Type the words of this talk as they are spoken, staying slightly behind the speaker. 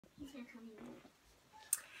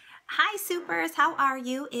Hi Supers, how are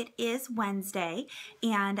you? It is Wednesday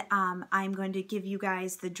and I'm going to give you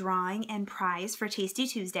guys the drawing and prize for Tasty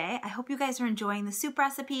Tuesday. I hope you guys are enjoying the soup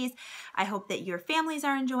recipes. I hope that your families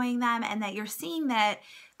are enjoying them and that you're seeing that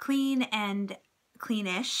clean and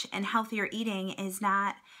cleanish and healthier eating is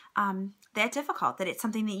not that difficult, that it's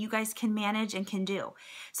something that you guys can manage and can do.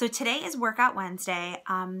 So today is Workout Wednesday.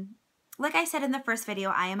 Like I said in the first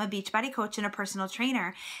video, I am a Beachbody coach and a personal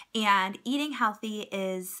trainer, and eating healthy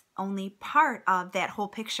is only part of that whole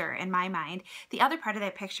picture in my mind. The other part of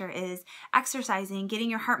that picture is exercising,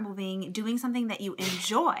 getting your heart moving, doing something that you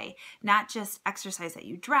enjoy, not just exercise that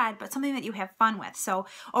you dread, but something that you have fun with. So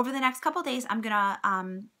over the next couple days, I'm gonna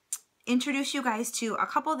introduce you guys to a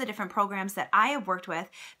couple of the different programs that I have worked with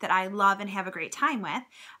that I love and have a great time with.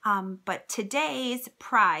 But today's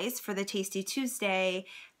prize for the Tasty Tuesday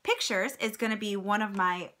pictures is going to be one of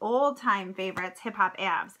my old-time favorites, Hip Hop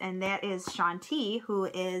Abs, and that is Shaun T, who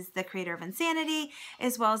is the creator of Insanity,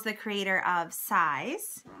 as well as the creator of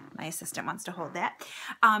Size. My assistant wants to hold that.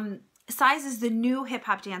 Size is the new hip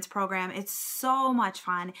hop dance program. It's so much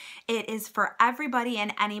fun. It is for everybody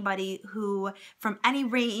and anybody who, from any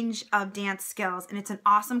range of dance skills, and it's an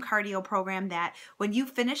awesome cardio program that when you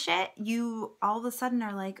finish it, you all of a sudden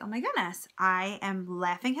are like, oh my goodness, I am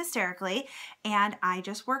laughing hysterically and I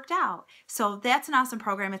just worked out. So that's an awesome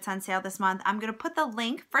program. It's on sale this month. I'm going to put the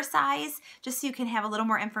link for Size just so you can have a little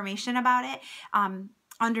more information about it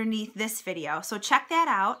underneath this video. So check that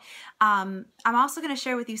out. I'm also going to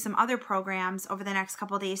share with you some other programs over the next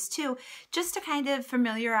couple of days too, just to kind of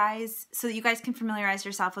familiarize, so that you guys can familiarize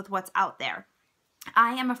yourself with what's out there.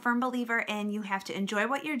 I am a firm believer in you have to enjoy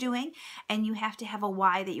what you're doing and you have to have a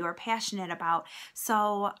why that you are passionate about.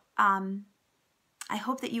 So I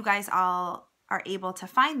hope that you guys all are able to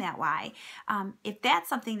find that why. If that's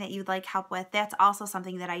something that you'd like help with, that's also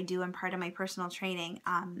something that I do in part of my personal training.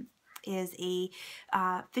 Is a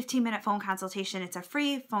 15-minute phone consultation. It's a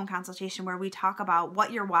free phone consultation where we talk about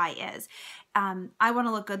what your why is. I want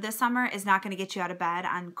to look good this summer is not going to get you out of bed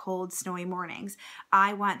on cold, snowy mornings.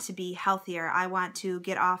 I want to be healthier. I want to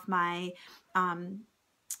get off my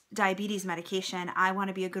diabetes medication. I want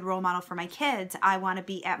to be a good role model for my kids. I want to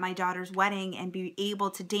be at my daughter's wedding and be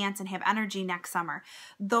able to dance and have energy next summer.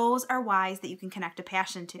 Those are whys that you can connect a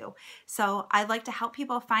passion to. So I like to help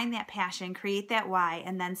people find that passion, create that why,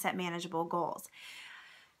 and then set manageable goals.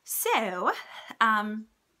 So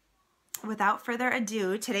without further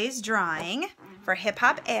ado, today's drawing for Hip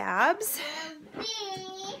Hop Abs.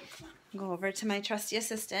 Go over to my trusty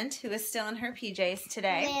assistant who is still in her PJs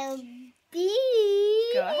today.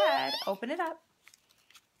 Go ahead, open it up.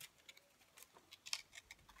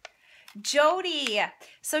 Jody.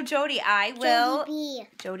 So Jody, I will...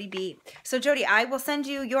 Jody B. So Jody, I will send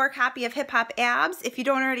you your copy of Hip Hop Abs if you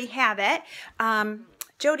don't already have it.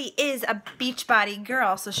 Jody is a Beachbody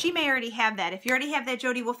girl, so she may already have that. If you already have that,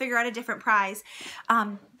 Jody, we'll figure out a different prize.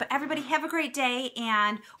 But everybody have a great day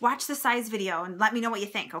and watch the Size video and let me know what you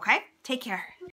think, okay? Take care.